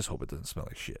 I just hope it doesn't smell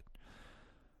like shit.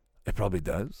 It probably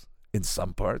does, in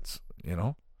some parts, you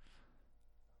know?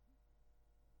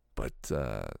 But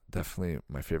definitely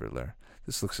my favorite lair.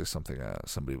 This looks like something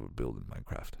somebody would build in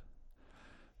Minecraft.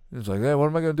 It's like, hey, what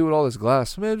am I going to do with all this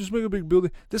glass? Man, just make a big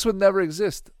building. This would never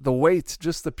exist. The weight,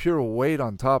 just the pure weight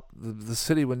on top, the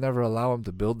city would never allow him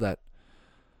to build that.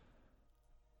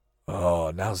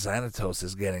 Oh, now Xanatos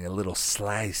is getting a little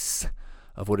slice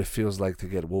of what it feels like to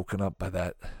get woken up by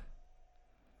that.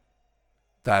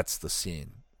 That's the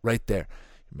scene. Right there.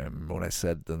 Remember when I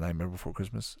said The Nightmare Before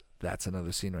Christmas? That's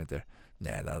another scene right there.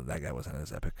 Nah, that guy wasn't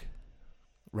as epic.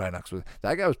 Rhinox was.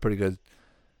 That guy was pretty good.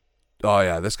 Oh,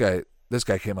 yeah, this guy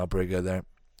came out pretty good there.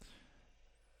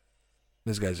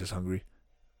 This guy's just hungry.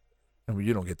 And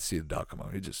you don't get to see the dog come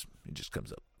out. He just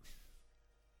comes up.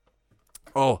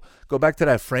 Oh, go back to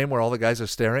that frame where all the guys are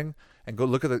staring, and go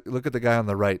look at the guy on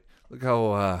the right. Look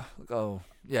how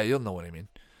yeah, you'll know what I mean.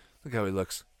 Look how he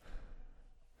looks.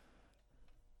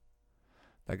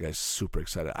 That guy's super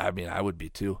excited. I mean, I would be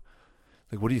too.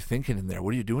 Like, what are you thinking in there?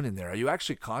 What are you doing in there? Are you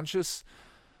actually conscious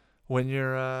when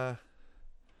you're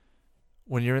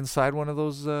inside one of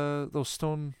those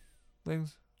stone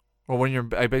things, or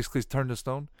when I basically turned to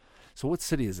stone? So what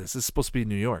city is this? This is supposed to be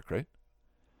New York, right?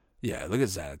 Yeah, look at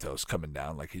Xanatos coming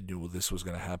down like he knew this was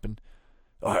going to happen.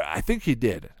 Or I think he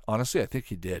did. Honestly, I think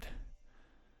he did.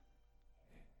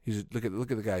 Look at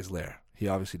the guy's lair. He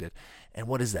obviously did. And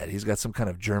what is that? He's got some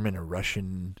kind of German or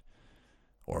Russian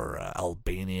or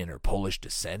Albanian or Polish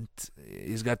descent.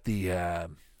 He's got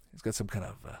some kind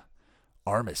of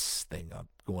Armis thing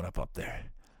going up there.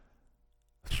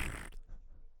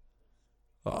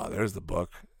 Oh, there's the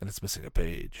book, and it's missing a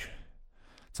page.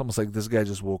 It's almost like this guy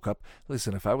just woke up.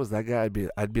 Listen, if I was that guy,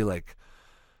 I'd be like,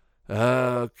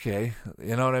 okay,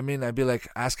 you know what I mean? I'd be like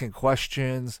asking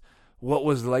questions. What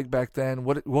was it like back then?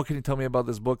 What can you tell me about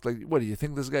this book? Like, what do you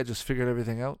think this guy just figured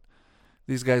everything out?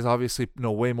 These guys obviously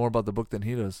know way more about the book than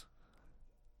he does.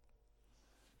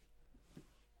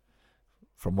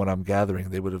 From what I'm gathering,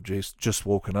 they would have just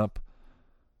woken up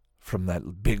from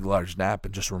that big, large nap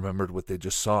and just remembered what they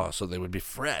just saw, so they would be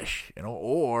fresh, you know,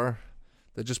 or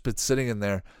they've just been sitting in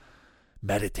there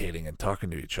meditating and talking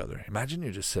to each other. Imagine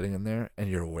you're just sitting in there and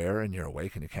you're aware and you're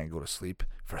awake and you can't go to sleep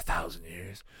for 1,000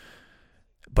 years.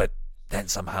 But then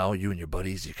somehow you and your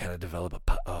buddies, you kind of develop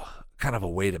a kind of a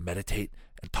way to meditate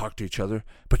and talk to each other.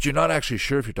 But you're not actually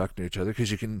sure if you're talking to each other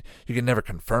because you can never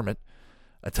confirm it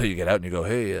until you get out and you go,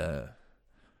 hey,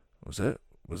 was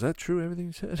that true, everything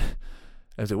you said?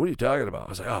 I was like, what are you talking about? I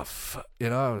was like, oh, you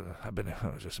know, I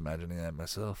was just imagining that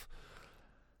myself.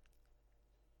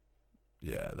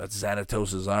 Yeah, that's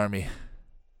Xanatos' army.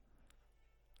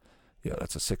 Yeah,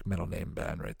 that's a sick metal name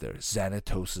band right there.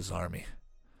 Xanatos' army.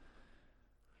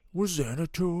 We're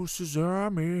Xanatos'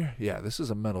 army. Yeah, this is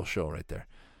a metal show right there.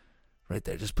 Right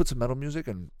there. Just put some metal music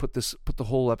and put the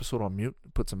whole episode on mute.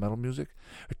 Put some metal music.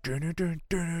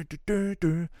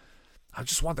 I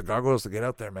just want the gargoyles to get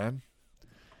out there, man.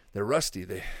 They're rusty.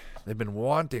 They've been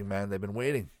wanting, man. They've been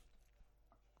waiting.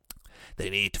 They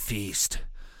need to feast.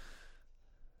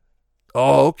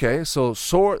 Oh, okay. So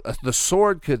the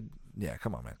sword could. Yeah,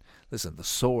 come on, man. Listen, the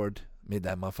sword made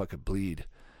that motherfucker bleed,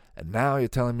 and now you're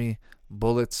telling me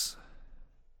bullets.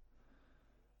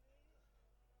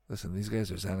 Listen, these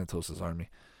guys are Xanatos' army.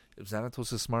 If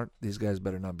Xanatos is smart, these guys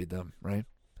better not be dumb, right?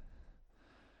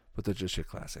 But they're just your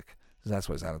classic. That's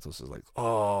why Xanatos is like,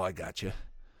 oh, I got you.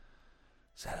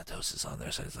 Xanatos is on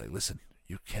their side. It's like, listen,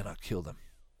 you cannot kill them.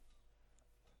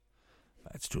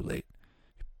 It's too late.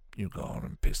 You go on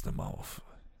and piss them off.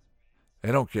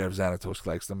 They don't care if Xanatos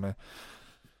likes them, man.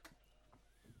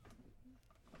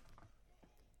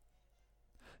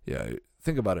 Yeah,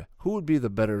 think about it. Who would be the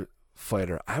better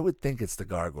fighter? I would think it's the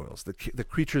gargoyles, the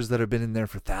creatures that have been in there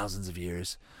for thousands of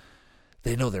years.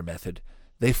 They know their method.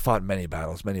 They fought many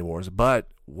battles, many wars. But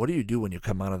what do you do when you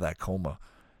come out of that coma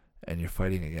and you're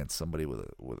fighting against somebody with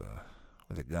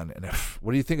a gun? And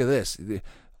what do you think of this?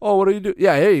 Oh, what do you do?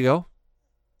 Yeah, here you go.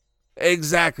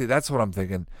 Exactly. That's what I'm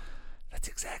thinking. That's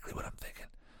exactly what I'm thinking.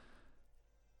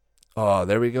 Oh,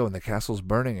 there we go. And the castle's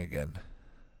burning again.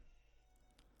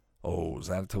 Oh,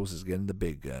 Xanatos is getting the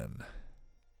big gun.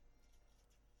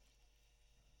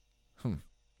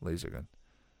 Laser gun.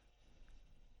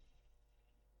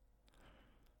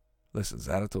 Listen,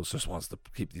 Xanatos just wants to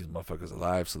keep these motherfuckers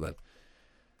alive so that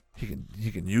he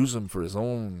can use them for his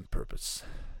own purpose.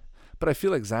 But I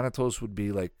feel like Xanatos would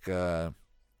be like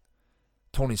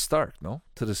Tony Stark, no?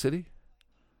 To the city?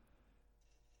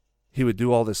 He would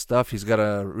do all this stuff. He's got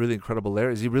a really incredible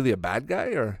lair. Is he really a bad guy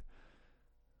or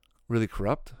really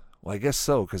corrupt? Well, I guess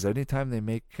so, because anytime they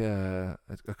make a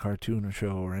cartoon or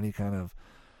show or any kind of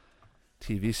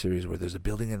TV series where there's a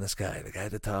building in the sky, the guy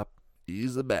at the top,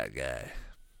 he's the bad guy.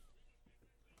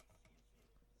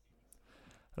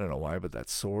 I don't know why, but that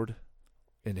sword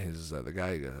in his, the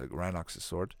guy, Rhinox's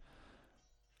sword,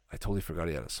 I totally forgot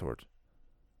he had a sword.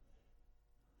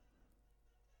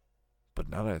 But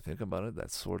now that I think about it,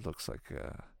 that sword looks like,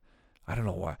 I don't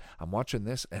know why. I'm watching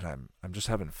this and I'm just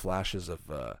having flashes of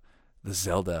the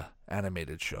Zelda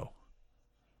animated show.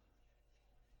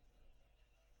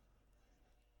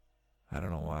 I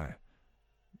don't know why.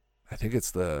 I think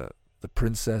it's the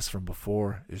princess from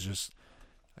before is just,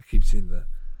 I keep seeing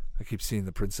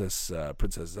the princess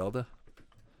Zelda.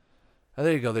 Oh,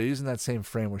 there you go. They're using that same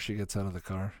frame where she gets out of the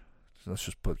car. So let's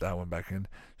just put that one back in.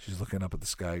 She's looking up at the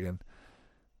sky again.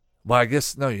 Well, I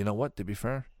guess, no, you know what? To be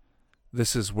fair,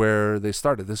 this is where they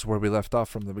started. This is where we left off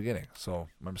from the beginning. So,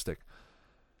 my mistake.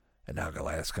 And now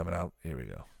Goliath's coming out. Here we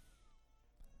go.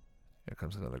 Here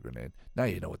comes another grenade. Now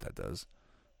you know what that does.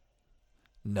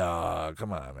 No,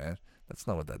 come on, man. That's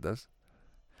not what that does.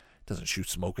 It doesn't shoot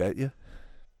smoke at you.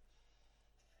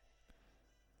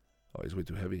 Oh, he's way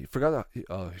too heavy. He forgot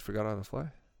how to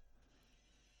fly?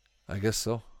 I guess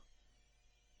so.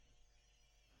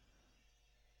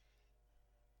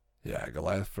 Yeah,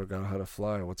 Goliath forgot how to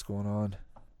fly. What's going on?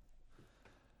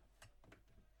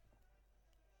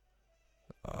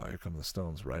 Oh, here come the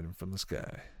stones riding from the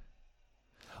sky.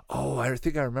 Oh, I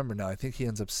think I remember now. I think he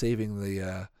ends up saving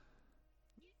the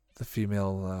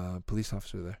female police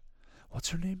officer there. What's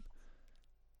her name?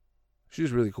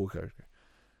 She's a really cool character.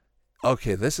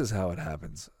 Okay, this is how it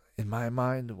happens. In my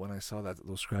mind, when I saw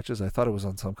those scratches, I thought it was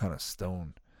on some kind of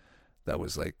stone that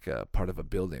was like part of a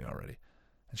building already.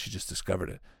 And she just discovered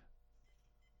it.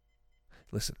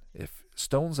 Listen, if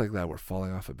stones like that were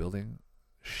falling off a building,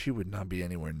 she would not be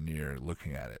anywhere near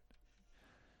looking at it.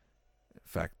 In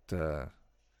fact, yeah,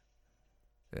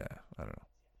 I don't know.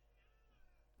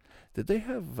 Did they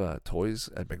have toys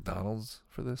at McDonald's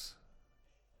for this?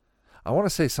 I want to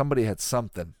say somebody had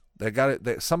something. They got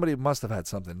it. Somebody must have had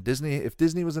something. Disney, if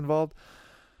Disney was involved,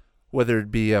 whether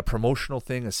it be a promotional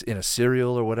thing in a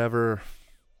cereal or whatever,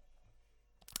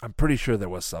 I'm pretty sure there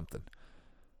was something.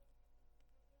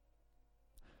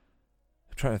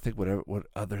 I'm trying to think what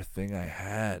other thing I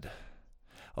had.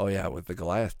 Oh yeah, with the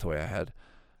Goliath toy I had.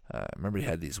 I remember he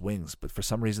had these wings, but for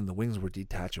some reason the wings were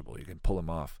detachable. You can pull them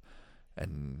off.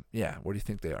 And yeah, where do you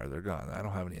think they are? They're gone. I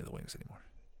don't have any of the wings anymore.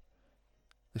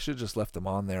 They should have just left them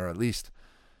on there at least.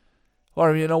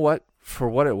 Or you know what? For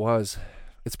what it was,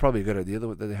 it's probably a good idea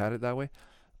that they had it that way.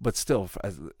 But still,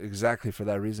 exactly for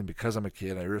that reason, because I'm a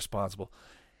kid, I'm irresponsible.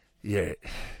 Yeah,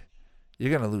 you're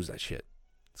going to lose that shit.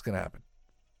 It's going to happen.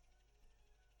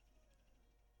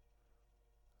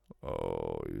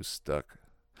 Oh, you stuck.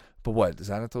 But what?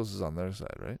 Xanatos is on their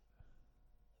side, right?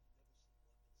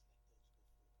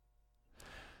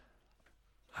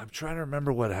 I'm trying to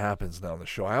remember what happens now in the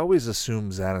show. I always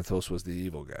assume Xanatos was the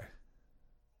evil guy.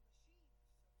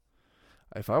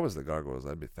 If I was the Gargoyles,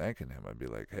 I'd be thanking him. I'd be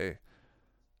like, hey,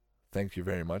 thank you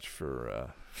very much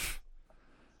for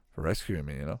rescuing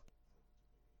me, you know?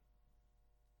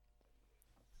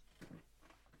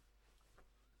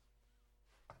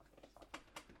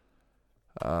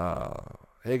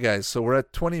 Hey guys, so we're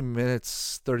at 20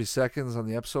 minutes 30 seconds on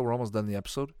the episode. We're almost done the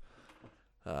episode.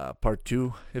 Part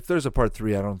 2. If there's a part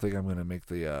 3, I don't think I'm gonna make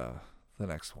the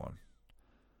next one.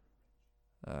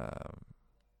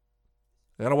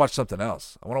 I gotta watch something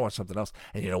else. I want to watch something else.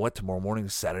 And you know what? Tomorrow morning,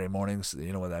 Saturday mornings.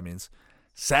 You know what that means?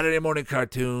 Saturday morning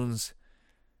cartoons.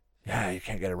 Yeah, you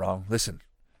can't get it wrong. Listen,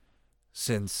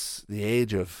 since the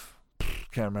age of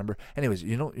can't remember. Anyways,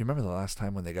 you remember the last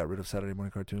time when they got rid of Saturday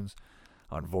morning cartoons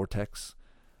on Vortex?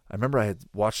 I remember I had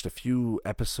watched a few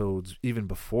episodes even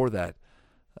before that,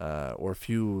 or a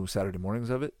few Saturday mornings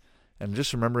of it, and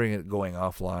just remembering it going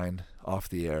offline, off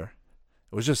the air.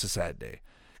 It was just a sad day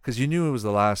because you knew it was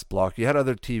the last block. You had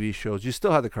other TV shows, you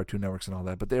still had the Cartoon Networks and all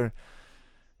that, but it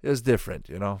was different.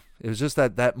 You know, it was just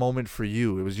that moment for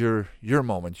you. It was your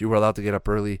moment. You were allowed to get up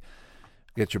early,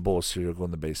 get your bowl of cereal, go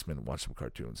in the basement, and watch some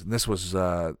cartoons. And this was,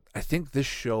 I think, this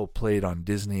show played on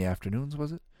Disney afternoons,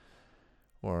 was it,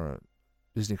 or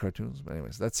Disney cartoons? But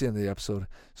anyways, that's the end of the episode.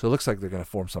 So it looks like they're going to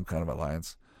form some kind of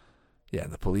alliance. Yeah,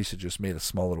 and the police had just made a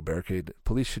small little barricade.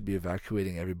 Police should be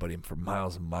evacuating everybody from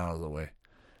miles and miles away.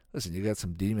 Listen, you got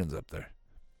some demons up there.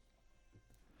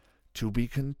 To be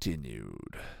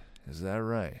continued. Is that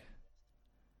right?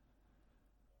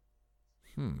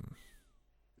 Yeah,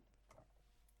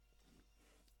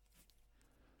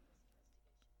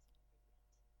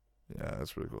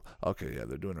 that's pretty cool. Okay, yeah,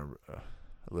 they're doing a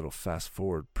little fast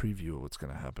forward preview of what's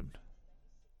going to happen.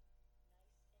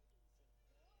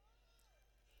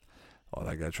 Oh,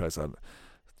 that guy tries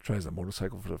the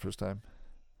motorcycle for the first time.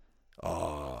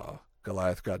 Oh,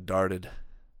 Goliath got darted.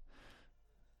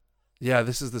 Yeah,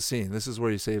 this is the scene. This is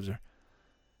where he saves her.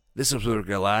 This is where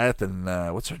Goliath and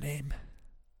what's her name?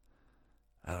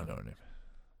 I don't know her name.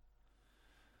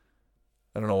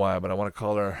 I don't know why, but I want to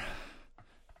call her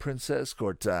Princess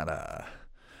Cortana.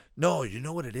 No, you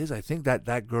know what it is? I think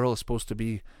that girl is supposed to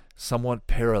be somewhat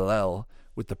parallel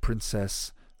with the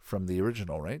princess from the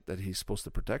original, right? That he's supposed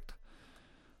to protect.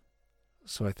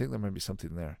 So I think there might be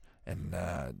something there. And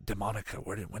Demonica,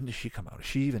 when did she come out? Is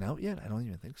she even out yet? I don't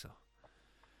even think so.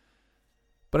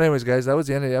 But anyways, guys, that was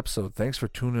the end of the episode. Thanks for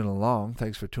tuning along.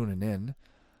 Thanks for tuning in.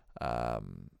 I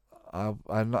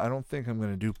don't think I'm going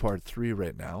to do part 3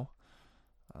 right now.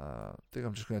 I think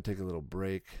I'm just going to take a little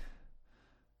break.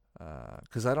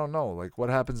 Because I don't know, like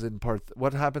what happens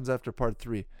after part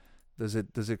 3? Does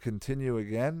it continue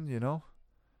again? You know,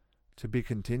 to be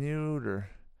continued, or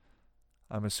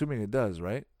I'm assuming it does,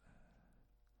 right?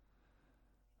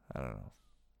 I don't know.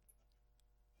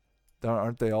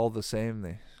 Aren't they all the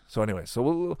same? So anyway, so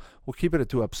we'll keep it at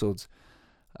 2 episodes.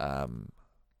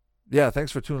 Yeah,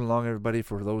 thanks for tuning along, everybody.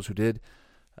 For those who did,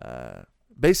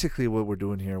 basically what we're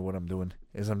doing here, what I'm doing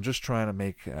is I'm just trying to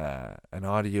make an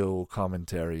audio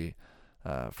commentary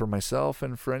for myself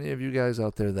and for any of you guys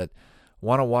out there that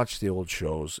want to watch the old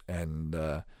shows,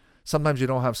 and sometimes you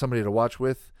don't have somebody to watch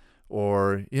with,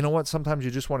 or you know what, sometimes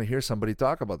you just want to hear somebody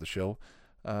talk about the show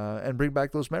and bring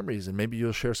back those memories, and maybe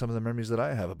you'll share some of the memories that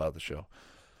I have about the show.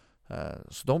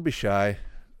 So don't be shy.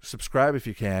 Subscribe if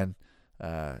you can.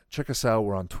 Check us out.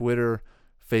 We're on Twitter,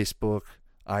 Facebook,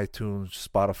 iTunes,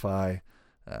 Spotify,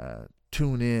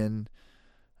 TuneIn,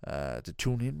 to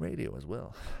TuneIn Radio as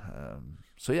well.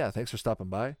 So yeah, thanks for stopping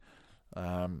by.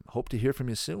 Hope to hear from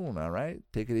you soon. All right,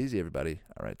 take it easy, everybody.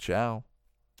 All right, ciao.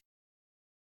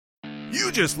 You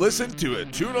just listened to a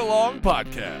Tune Along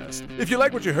podcast. If you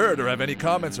like what you heard or have any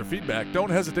comments or feedback, don't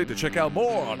hesitate to check out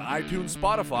more on iTunes,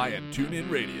 Spotify, and TuneIn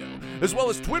Radio, as well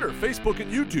as Twitter, Facebook, and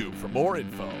YouTube for more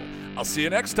info. I'll see you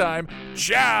next time.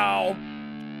 Ciao!